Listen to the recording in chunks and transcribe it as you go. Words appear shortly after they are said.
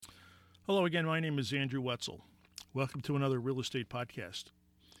Hello again, my name is Andrew Wetzel. Welcome to another real estate podcast.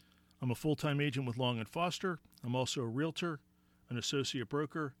 I'm a full-time agent with Long & Foster. I'm also a realtor, an associate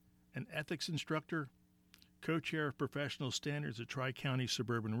broker, an ethics instructor, co-chair of professional standards at Tri-County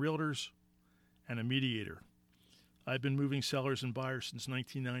Suburban Realtors, and a mediator. I've been moving sellers and buyers since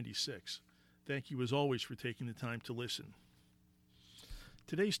 1996. Thank you as always for taking the time to listen.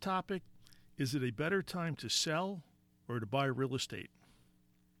 Today's topic, is it a better time to sell or to buy real estate?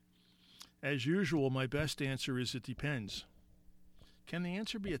 As usual, my best answer is it depends. Can the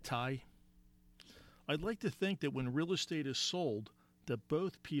answer be a tie? I'd like to think that when real estate is sold, that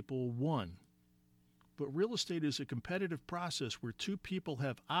both people won. But real estate is a competitive process where two people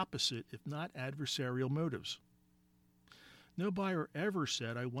have opposite, if not adversarial, motives. No buyer ever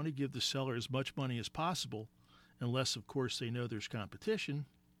said, I want to give the seller as much money as possible, unless, of course, they know there's competition,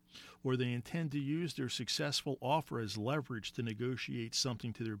 or they intend to use their successful offer as leverage to negotiate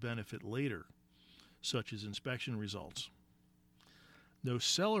something to their benefit later, such as inspection results. No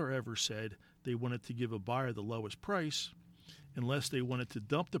seller ever said they wanted to give a buyer the lowest price unless they wanted to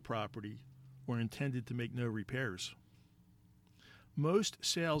dump the property or intended to make no repairs. Most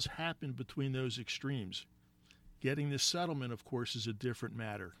sales happen between those extremes. Getting the settlement, of course, is a different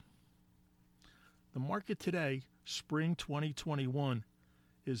matter. The market today, spring 2021,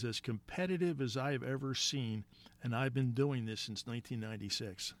 is as competitive as I have ever seen, and I've been doing this since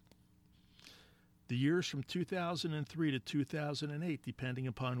 1996. The years from 2003 to 2008, depending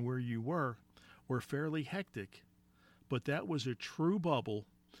upon where you were fairly hectic, but that was a true bubble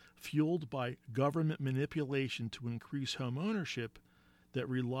fueled by government manipulation to increase home ownership that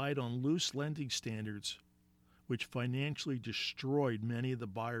relied on loose lending standards, which financially destroyed many of the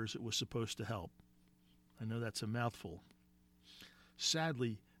buyers it was supposed to help. I know that's a mouthful.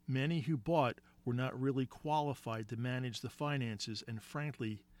 Sadly, many who bought were not really qualified to manage the finances, and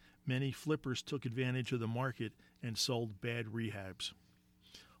frankly, many flippers took advantage of the market and sold bad rehabs.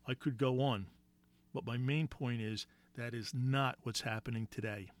 I could go on, but my main point is that is not what's happening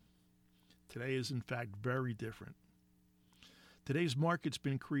today. Today is in fact very different. Today's market's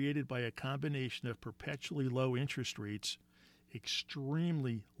been created by a combination of perpetually low interest rates,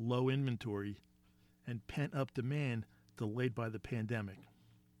 extremely low inventory, and pent-up demand delayed by the pandemic.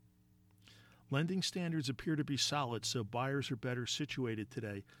 Lending standards appear to be solid, so buyers are better situated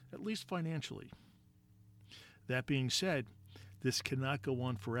today, at least financially. That being said, this cannot go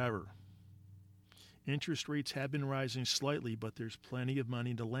on forever. Interest rates have been rising slightly, but there's plenty of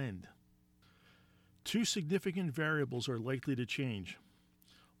money to lend. Two significant variables are likely to change.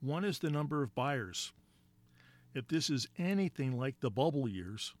 One is the number of buyers. If this is anything like the bubble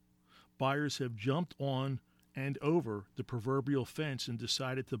years, buyers have jumped on and over the proverbial fence and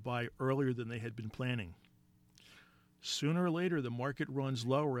decided to buy earlier than they had been planning. Sooner or later, the market runs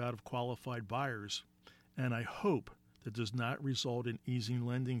lower out of qualified buyers, and I hope that does not result in easing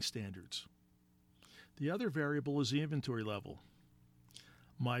lending standards. The other variable is the inventory level.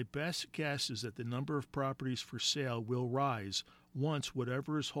 My best guess is that the number of properties for sale will rise once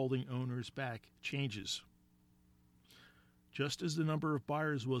whatever is holding owners back changes. Just as the number of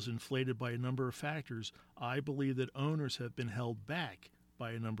buyers was inflated by a number of factors, I believe that owners have been held back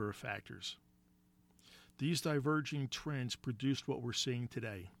by a number of factors. These diverging trends produced what we're seeing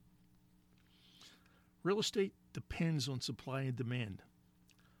today. Real estate depends on supply and demand.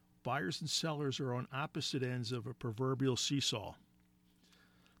 Buyers and sellers are on opposite ends of a proverbial seesaw.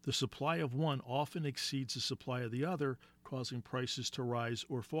 The supply of one often exceeds the supply of the other, causing prices to rise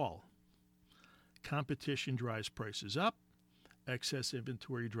or fall. Competition drives prices up. Excess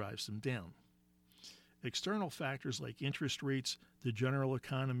inventory drives them down. External factors like interest rates, the general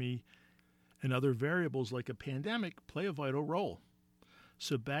economy, and other variables like a pandemic play a vital role.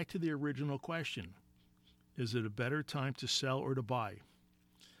 So back to the original question, is it a better time to sell or to buy?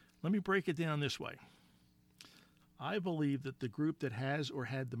 Let me break it down this way. I believe that the group that has or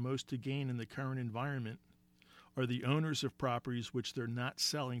had the most to gain in the current environment are the owners of properties which they're not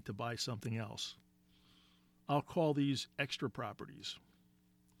selling to buy something else. I'll call these extra properties.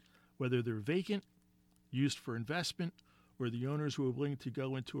 Whether they're vacant, used for investment, or the owners who are willing to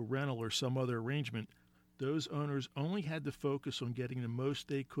go into a rental or some other arrangement, those owners only had to focus on getting the most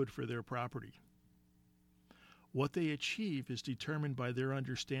they could for their property. What they achieve is determined by their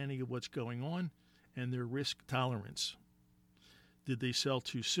understanding of what's going on and their risk tolerance. Did they sell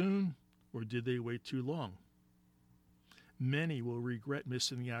too soon, or did they wait too long? Many will regret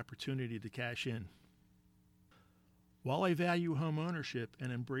missing the opportunity to cash in. While I value home ownership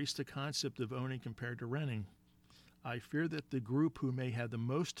and embrace the concept of owning compared to renting, I fear that the group who may have the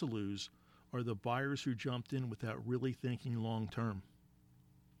most to lose are the buyers who jumped in without really thinking long term.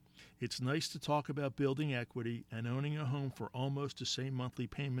 It's nice to talk about building equity and owning a home for almost the same monthly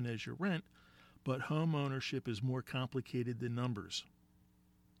payment as your rent, but home ownership is more complicated than numbers.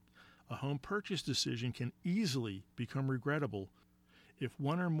 A home purchase decision can easily become regrettable if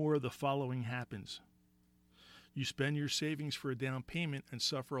one or more of the following happens. You spend your savings for a down payment and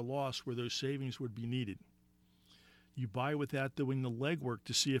suffer a loss where those savings would be needed. You buy without doing the legwork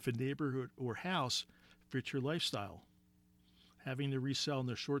to see if a neighborhood or house fits your lifestyle. Having to resell in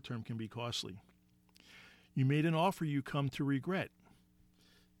the short term can be costly. You made an offer you come to regret.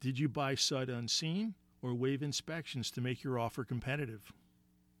 Did you buy sight unseen or waive inspections to make your offer competitive?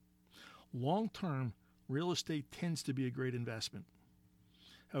 Long term, real estate tends to be a great investment.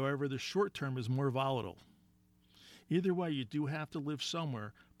 However, the short term is more volatile. Either way, you do have to live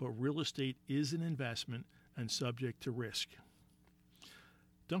somewhere, but real estate is an investment and subject to risk.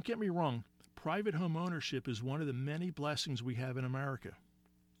 Don't get me wrong, private home ownership is one of the many blessings we have in America.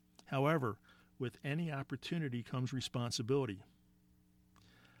 However, with any opportunity comes responsibility.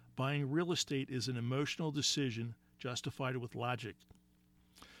 Buying real estate is an emotional decision justified with logic.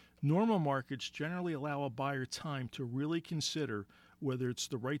 Normal markets generally allow a buyer time to really consider whether it's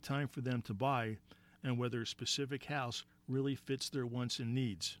the right time for them to buy and whether a specific house really fits their wants and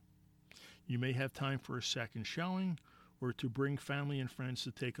needs. You may have time for a second showing or to bring family and friends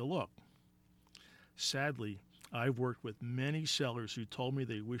to take a look. Sadly, I've worked with many sellers who told me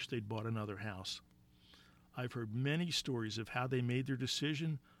they wish they'd bought another house. I've heard many stories of how they made their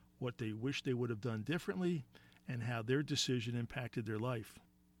decision, what they wish they would have done differently, and how their decision impacted their life.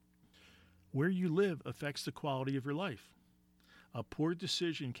 Where you live affects the quality of your life. A poor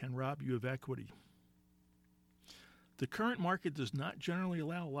decision can rob you of equity. The current market does not generally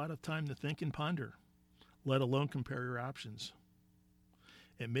allow a lot of time to think and ponder, let alone compare your options.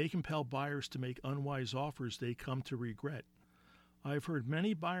 It may compel buyers to make unwise offers they come to regret. I've heard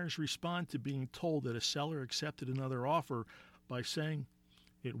many buyers respond to being told that a seller accepted another offer by saying,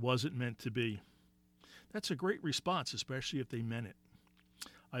 "It wasn't meant to be." That's a great response, especially if they meant it.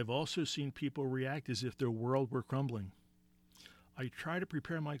 I've also seen people react as if their world were crumbling. I try to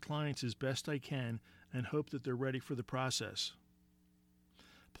prepare my clients as best I can and hope that they're ready for the process.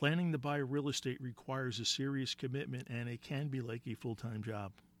 Planning to buy real estate requires a serious commitment, and it can be like a full-time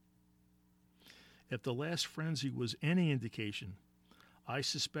job. If the last frenzy was any indication, I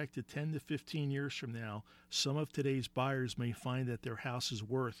suspect that 10 to 15 years from now, some of today's buyers may find that their house is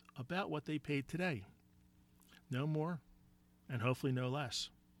worth about what they paid today. No more, and hopefully no less.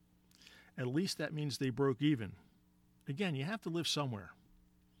 At least that means they broke even. Again, you have to live somewhere.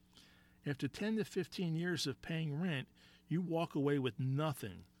 After 10 to 15 years of paying rent, you walk away with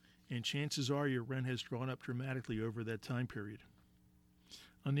nothing, and chances are your rent has gone up dramatically over that time period.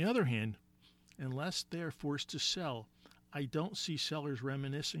 On the other hand, unless they are forced to sell, I don't see sellers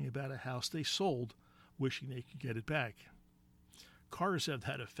reminiscing about a house they sold, wishing they could get it back. Cars have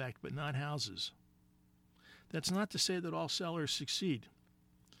that effect, but not houses. That's not to say that all sellers succeed.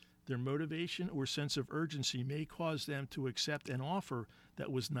 Their motivation or sense of urgency may cause them to accept an offer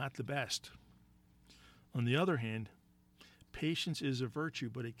that was not the best. On the other hand, patience is a virtue,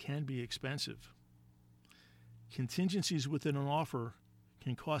 but it can be expensive. Contingencies within an offer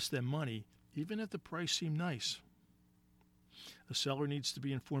can cost them money, even if the price seemed nice. A seller needs to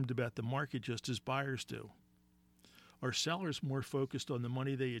be informed about the market just as buyers do. Are sellers more focused on the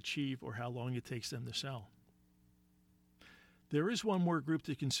money they achieve or how long it takes them to sell? There is one more group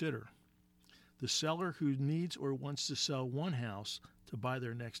to consider: the seller who needs or wants to sell one house to buy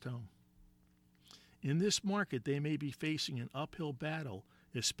their next home. In this market, they may be facing an uphill battle,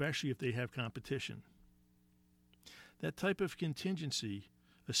 especially if they have competition. That type of contingency,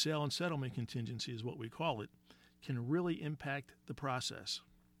 a sale and settlement contingency is what we call it, can really impact the process.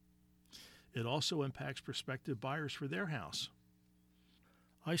 It also impacts prospective buyers for their house.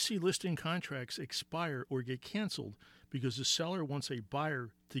 I see listing contracts expire or get canceled because the seller wants a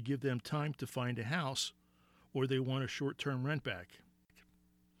buyer to give them time to find a house, or they want a short-term rent back.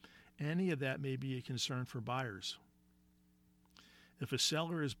 Any of that may be a concern for buyers. If a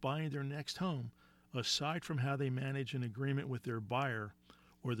seller is buying their next home, aside from how they manage an agreement with their buyer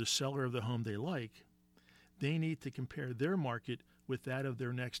or the seller of the home they like, they need to compare their market with that of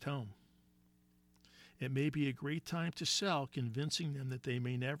their next home. It may be a great time to sell, convincing them that they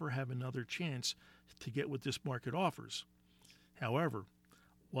may never have another chance to get what this market offers. However,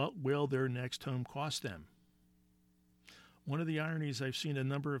 what will their next home cost them? One of the ironies I've seen a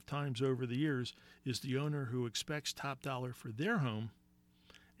number of times over the years is the owner who expects top dollar for their home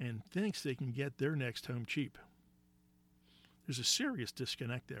and thinks they can get their next home cheap. There's a serious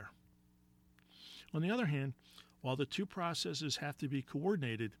disconnect there. On the other hand, while the two processes have to be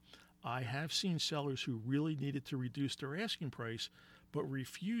coordinated, I have seen sellers who really needed to reduce their asking price but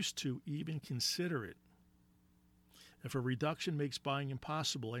refused to even consider it. If a reduction makes buying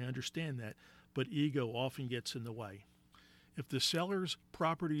impossible, I understand that, but ego often gets in the way. If the seller's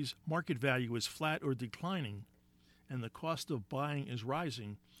property's market value is flat or declining and the cost of buying is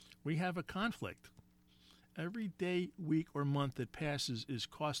rising, we have a conflict. Every day, week, or month that passes is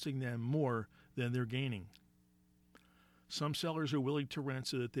costing them more than they're gaining. Some sellers are willing to rent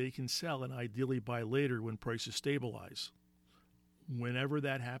so that they can sell and ideally buy later when prices stabilize. Whenever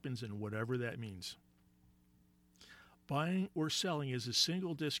that happens and whatever that means. Buying or selling as a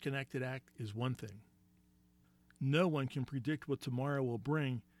single disconnected act is one thing. No one can predict what tomorrow will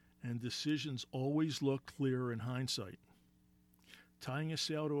bring, and decisions always look clearer in hindsight. Tying a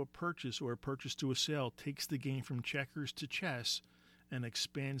sale to a purchase or a purchase to a sale takes the game from checkers to chess and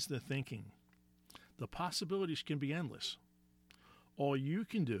expands the thinking. The possibilities can be endless. All you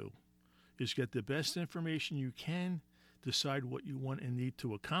can do is get the best information you can, decide what you want and need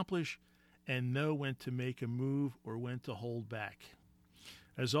to accomplish, and know when to make a move or when to hold back.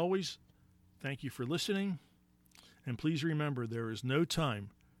 As always, thank you for listening, and please remember there is no time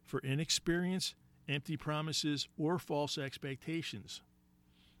for inexperience, empty promises, or false expectations.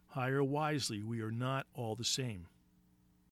 Hire wisely. We are not all the same.